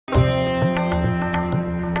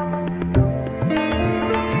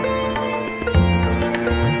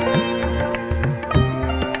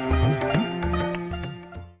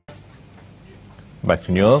Back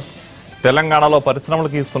to news. తెలంగాణలో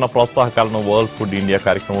పరిశ్రమలకు ఇస్తున్న ప్రోత్సాహకాలను వరల్డ్ ఫుడ్ ఇండియా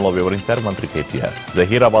కార్యక్రమంలో వివరించారు మంత్రి కేటీఆర్.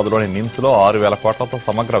 జహీరాబాద్లోని నిమ్స్ లో 6,000 కోట్లతో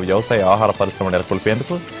సమగ్ర వ్యవసాయ ఆహార పరిశ్రమ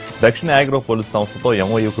నెలకొల్పేందుకు దక్షిణ అగ్రో పోలీస్ సంస్థతో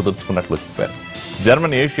ఎంఓయూ కుదుర్చుకున్నట్లు చెప్పారు.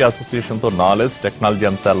 జర్మన్ ఏషియా అసోసియేషన్ తో నాలెడ్జ్, టెక్నాలజీ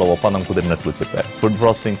అంశాల్లో ఒప్పందం కుదిరినట్లు చెప్పారు. ఫుడ్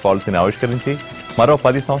ప్రాసెసింగ్ పాలసీని ఆవిష్కరించి మరో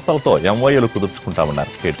 10 సంస్థలతో ఎంఓయూలు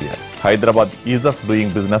కుదుర్చుకుంటామన్నారు KTR. Hyderabad is of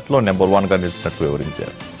doing business లో నెంబర్ 1 గా నిలిచినట్లు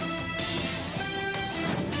వివరించారు.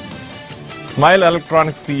 Smile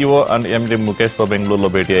electronics CEO and MD Mukesh తో బెంగళూరులో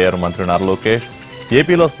భేటీ అయ్యారు మంత్రి నారా లోకేష్.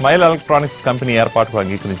 ఏపీలో స్మైల్ ఎలక్ట్రానిక్స్ కంపెనీ ఏర్పాటుకు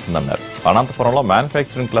అంగీకరించిందన్నారు. అనంతపురంలో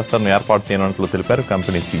మ్యానుఫ్యాక్చరింగ్ క్లస్టర్ ను ఏర్పాటు చేయనున్నట్లు తెలిపారు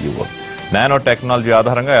కంపెనీ సీఈఓ. నానో టెక్నాలజీ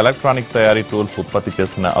ఆధారంగా ఎలక్ట్రానిక్ తయారీ టూల్స్ ఉత్పత్తి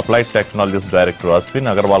చేస్తున్న applied technologies director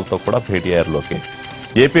Ashwin Agarwal తో కూడా భేటీ అయ్యారు లోకేష్.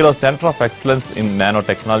 ఏపీలో centre of excellence in nano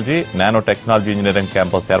technology engineering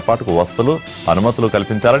campus ఏర్పాటుకు వస్తువులు, అనుమతులు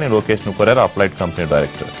కల్పించాలని లోకేష్ ను కోరారు అప్లైడ్ కంపెనీ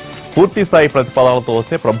డైరెక్టర్. పూర్తి స్థాయి ప్రతిపాదనలతో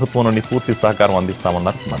వస్తే ప్రభుత్వం నుండి పూర్తి సహకారం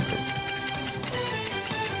అందిస్తామన్నారు మంత్రి.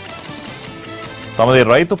 తమది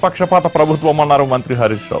రైతు పక్షపాత ప్రభుత్వం అన్నారు మంత్రి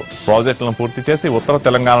హరీష్ రావు. ప్రాజెక్టులను పూర్తి చేసి ఉత్తర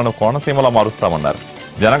తెలంగాణను కోనసీమలా మారుస్తామన్నారు.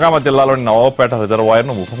 జనగామ జిల్లాలోని నవాబుపేట రిజర్వాయర్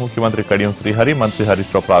ను ఉప ముఖ్యమంత్రి కడియం శ్రీహరి, మంత్రి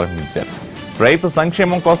హరీష్ రావు ప్రారంభించారు. రైతు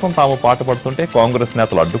సంక్షేమం కోసం తాము పాటుపడుతుంటే కాంగ్రెస్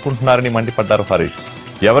నేతలు అడ్డుకుంటున్నారని మండిపడ్డారు హరీష్.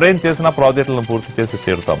 ఎవరేం చేసినా ప్రాజెక్టులను పూర్తి చేసి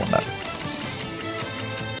తీరుతామన్నారు.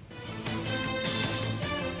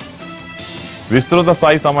 విస్తృత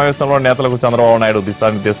స్థాయి సమావేశంలో నేతలకు చంద్రబాబు నాయుడు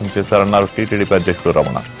దిశానిర్దేశం చేశారన్నారు టీటీడీపీ అధ్యక్షుడు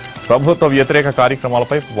రమణ. ప్రభుత్వ వ్యతిరేక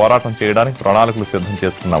కార్యక్రమాలపై పోరాటం చేయడానికి ప్రణాళికలు సిద్ధం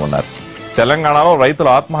చేసుకున్నామన్నారు. తెలంగాణలో రైతుల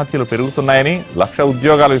ఆత్మహత్యలు పెరుగుతున్నాయని, 1,00,000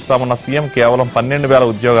 ఉద్యోగాలు ఇస్తామన్న సీఎం కేవలం 12,000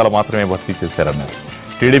 ఉద్యోగాలు మాత్రమే భర్తీ చేశారన్నారు.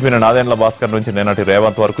 టీడీపీని నాదెండ్ల భాస్కర్ నుంచి నిన్నటి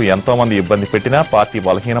రేవంత్ వరకు ఎంతో మంది ఇబ్బంది పెట్టినా party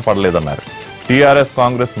బలహీనపడలేదన్నారు. TRS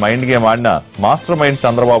Congress mind game ఆడిన మాస్టర్ మైండ్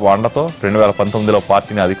చంద్రబాబు అండతో 2019లో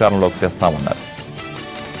పార్టీని అధికారంలోకి తెస్తామన్నారు.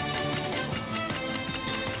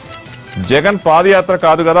 జగన్ పాదయాత్ర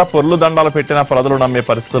కాదు కదా, పొర్లు దండాలు పెట్టినా ప్రజలు నమ్మే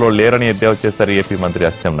పరిస్థితుల్లో లేరని ఎద్దేవా చేశారు ఏపీ మంత్రి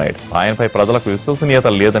అచ్చెన్నాయుడు. ఆయనపై ప్రజలకు విశ్వసనీయత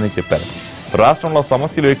లేదని చెప్పారు. రాష్ట్రంలో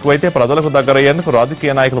సమస్యలు ఎక్కువైతే ప్రజలకు దగ్గరయ్యేందుకు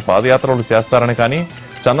రాజకీయ నాయకులు పాదయాత్రలు చేస్తారని, కానీ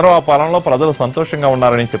చంద్రబాబు పాలనలో ప్రజలు సంతోషంగా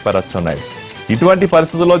ఉన్నారని చెప్పారు అచ్చెన్నాయుడు. ఇటువంటి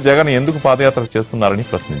పరిస్థితుల్లో జగన్ ఎందుకు పాదయాత్ర చేస్తున్నారని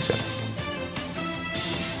ప్రశ్నించారు.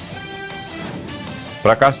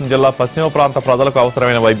 ప్రకాశం జిల్లా పశ్చిమ ప్రాంత ప్రజలకు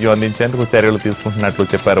అవసరమైన వైద్యం అందించేందుకు చర్యలు తీసుకుంటున్నట్లు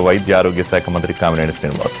చెప్పారు వైద్య ఆరోగ్య శాఖ మంత్రి కామినేని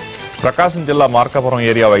శ్రీనివాస్. ప్రకాశం జిల్లా మార్కాపురం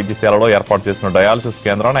ఏరియా వైద్యశాలలో ఏర్పాటు చేసిన డయాలసిస్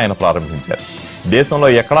కేంద్రాన్ని ఆయన ప్రారంభించారు. దేశంలో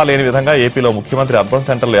ఎక్కడా లేని విధంగా ఏపీలో ముఖ్యమంత్రి అర్బన్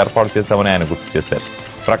సెంటర్లు ఏర్పాటు చేస్తామని ఆయన గుర్తు చేశారు.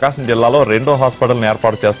 ప్రకాశం జిల్లాలో 2వ హాస్పిటల్ను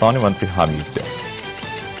ఏర్పాటు చేస్తామని మంత్రి హామీ ఇచ్చారు.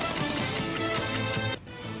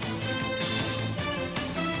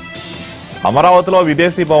 అమరావతిలో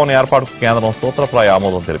విదేశీ భవన్ ఏర్పాటుకు కేంద్రం సూత్రప్రాయ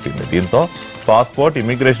ఆమోదం తెలిపింది. దీంతో పాస్పోర్ట్,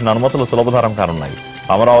 ఇమిగ్రేషన్ అనుమతులు సులభతరం కానున్నాయి.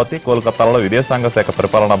 అమరావతి, కోల్కతాలో విదేశాంగ శాఖ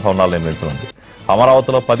పరిపాలనా భవనాలు నిర్మించనుంది.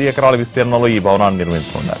 అమరావతిలో 10 ఎకరాల విస్తీర్ణంలో ఈ భవనాన్ని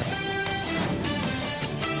నిర్మించనున్నారు.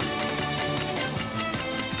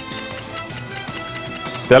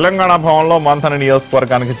 తెలంగాణ భవన్లో మంథని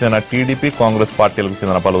నియోజకవర్గానికి చెందిన టీడీపీ, కాంగ్రెస్ పార్టీలకు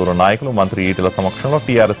చెందిన పలువురు నాయకులు మంత్రి ఈటెల సమక్షంలో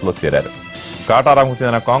టీఆర్ఎస్ లో చేరారు. కాటారాంకు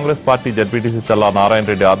చెందిన కాంగ్రెస్ పార్టీ జడ్పీటీసీ చల్లా నారాయణ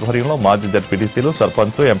రెడ్డి ఆధ్వర్యంలో మాజీ జడ్పీటీసీలు,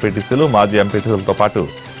 సర్పంచ్లు, ఎంపీటీసీలు, మాజీ ఎంపీటీసీలతో పాటు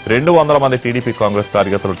 200 మంది టీడీపీ, కాంగ్రెస్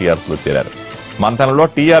కార్యకర్తలు టీఆర్ఎస్ లో చేరారు. మంథనంలో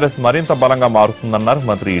టీఆర్ఎస్ మరింత బలంగా మారుతుందన్నారు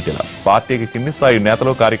మంత్రి ఈటెల. పార్టీకి కింది స్థాయి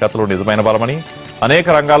నేతలు, కార్యకర్తలు నిజమైన బలమని, అనేక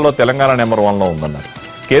రంగాల్లో తెలంగాణ నెంబర్ 1లో ఉందన్నారు.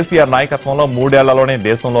 కేసీఆర్ నాయకత్వంలో 3 ఏళ్లలోనే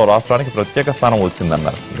దేశంలో రాష్ట్రానికి ప్రత్యేక స్థానం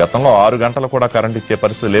వచ్చిందన్నారు. గతంలో 6 గంటలు కూడా కరెంటు ఇచ్చే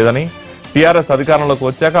పరిస్థితి లేదని, టీఆర్ఎస్ అధికారంలోకి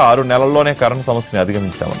వచ్చాక 6 నెలల్లోనే కరెంటు సమస్యని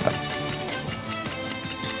అధిగమించామన్నారు.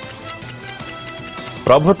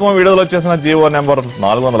 ప్రభుత్వం విడుదల చేసిన జీవో నెంబర్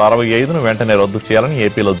 465ను వెంటనే రద్దు చేయాలని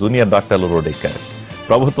ఏపీలో జూనియర్ డాక్టర్లు రోడ్డెక్కారు.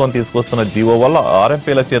 ప్రభుత్వం తీసుకొస్తున్న జీవో వల్ల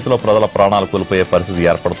ఆర్ఎంపీల చేతిలో ప్రజల ప్రాణాలు కోల్పోయే పరిస్థితి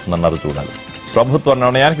ఏర్పడుతుందన్నారు. చూడాలి. ప్రభుత్వ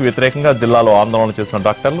నిర్ణయానికి వ్యతిరేకంగా జిల్లాలో ఆందోళన చేసిన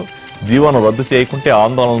డాక్టర్లు జీవోను రద్దు చేయకుంటే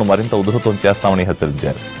ఆందోళనను మరింత ఉధృతం చేస్తామని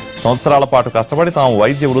హెచ్చరించారు. సంవత్సరాల పాటు కష్టపడి తాము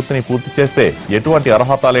వైద్య వృత్తిని పూర్తి చేస్తే ఎటువంటి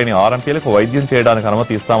అర్హత లేని ఆర్ఎంపీలకు వైద్యం చేయడానికి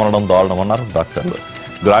అనుమతి ఇస్తామనడం దారుణమన్నారు డాక్టర్లు.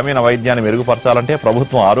 గ్రామీణ వైద్యాన్ని మెరుగుపరచాలంటే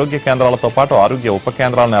ప్రభుత్వం ఆరోగ్య కేంద్రాలతో పాటు ఆరోగ్య ఉప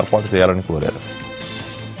కేంద్రాలను ఏర్పాటు చేయాలని కోరారు.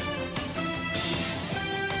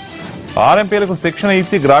 ఆర్ఎంపీలకు శిక్షణ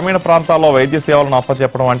ఇచ్చి గ్రామీణ ప్రాంతాల్లో వైద్య సేవలను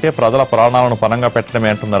అప్పచెప్పడం అంటే ప్రజల ప్రాణాలను పణంగా పెట్టడమే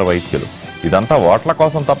అంటున్నారు వైద్యులు. ఇదంతా ఓట్ల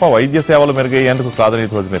కోసం తప్ప వైద్య సేవలు మెరుగయ్యేందుకు కాదని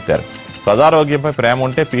ధ్వజమెత్తారు. ప్రజారోగ్యంపై ప్రేమ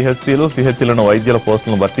ఉంటే పీహెచ్సీలు, సిహెచ్సీలను వైద్యుల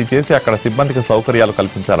పోస్టులను భర్తీ చేసి అక్కడ సిబ్బందికి సౌకర్యాలు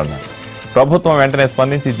కల్పించాలన్నారు. ప్రభుత్వం వెంటనే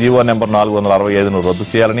స్పందించి జీవో నెంబర్ 465ను రద్దు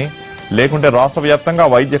చేయాలని, లేకుంటే రాష్ట్ర వ్యాప్తంగా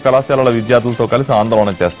వైద్య కళాశాలల విద్యార్థులతో కలిసి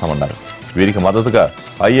ఆందోళన చేస్తామన్నారు. వీరికి మద్దతుగా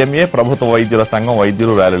ఐఎంఏ, ప్రభుత్వ వైద్యుల సంఘం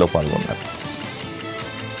వైద్యులు ర్యాలీలో పాల్గొన్నారు.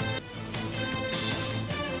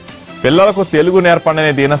 పిల్లలకు తెలుగు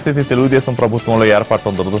నేర్పడనే దీనస్థితి తెలుగుదేశం ప్రభుత్వంలో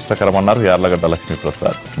ఏర్పడటం దురదృష్టకరమన్నారు యార్లగడ్డ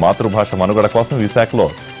లక్ష్మీప్రసాద్. మాతృభాష మనుగడ కోసం విశాఖలో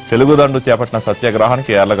తెలుగుదండు చేపట్టిన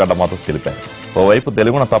సత్యాగ్రహానికి యార్లగడ్డ మద్దతు తెలిపారు. ఓవైపు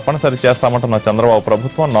తెలుగును తప్పనిసరి చేస్తామంటున్న చంద్రబాబు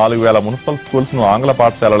ప్రభుత్వం 4000 మున్సిపల్ స్కూల్స్ ను ఆంగ్ల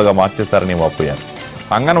పాఠశాలలుగా మార్చేశారని వాపోయారు.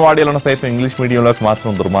 అంగన్వాడీలను సైతం ఇంగ్లీష్ మీడియంలోకి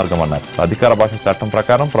మార్చడం దుర్మార్గమన్నారు. అధికార భాష చట్టం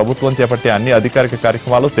ప్రకారం ప్రభుత్వం చేపట్టే అన్ని అధికారిక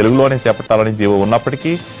కార్యక్రమాలు తెలుగులోనే చేపట్టాలని జీవో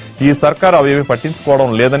ఉన్నప్పటికీ ఈ సర్కారు అవేమీ పట్టించుకోవడం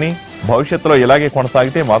లేదని, భవిష్యత్తులో ఇలాగే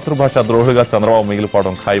కొనసాగితే మాతృభాష ద్రోహులుగా చంద్రబాబు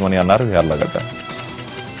మిగిలిపోవడం ఖాయమని అన్నారు యార్లగడ్డ.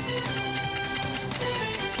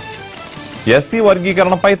 ఎస్సీ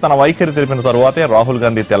వర్గీకరణపై తన వైఖరి తెలిపిన తరువాతే రాహుల్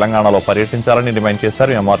గాంధీ తెలంగాణలో పర్యటించాలని డిమాండ్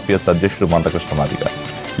చేశారు ఎంఆర్పీఎస్ అధ్యక్షుడు మందకృష్ణమాదిగ.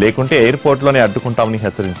 లేకుంటే ఎయిర్పోర్ట్లోనే అడ్డుకుంటామని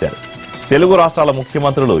హెచ్చరించారు. తెలుగు రాష్ట్రాల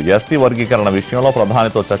ముఖ్యమంత్రులు ఎస్సీ వర్గీకరణ విషయంలో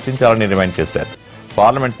ప్రధానితో చర్చించాలని డిమాండ్ చేశారు.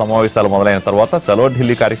 పార్లమెంట్ సమావేశాలు మొదలైన తర్వాత చలో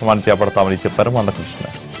ఢిల్లీ కార్యక్రమాన్ని చేపడతామని చెప్పారు మందకృష్ణ.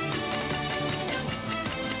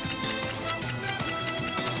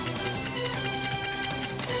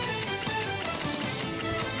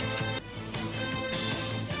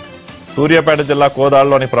 సూర్యాపేట జిల్లా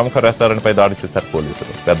కోదాడలోని ప్రముఖ రెస్టారెంట్ పై దాడి చేశారు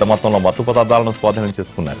పోలీసులు. పెద్ద మొత్తంలో మత్తు పదార్థాలను స్వాధీనం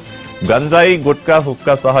చేసుకున్నారు. గంజాయి, గుట్కా,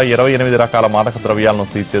 హుక్కా సహా 28 రకాల మాదక ద్రవ్యాలను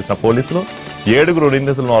సీజ్ చేసిన పోలీసులు 7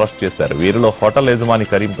 నిందితులను అరెస్ట్ చేశారు. వీరిలో హోటల్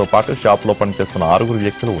యజమాని కరీంతో పాటు షాప్ లో పనిచేస్తున్న 6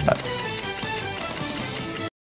 వ్యక్తులు ఉన్నారు.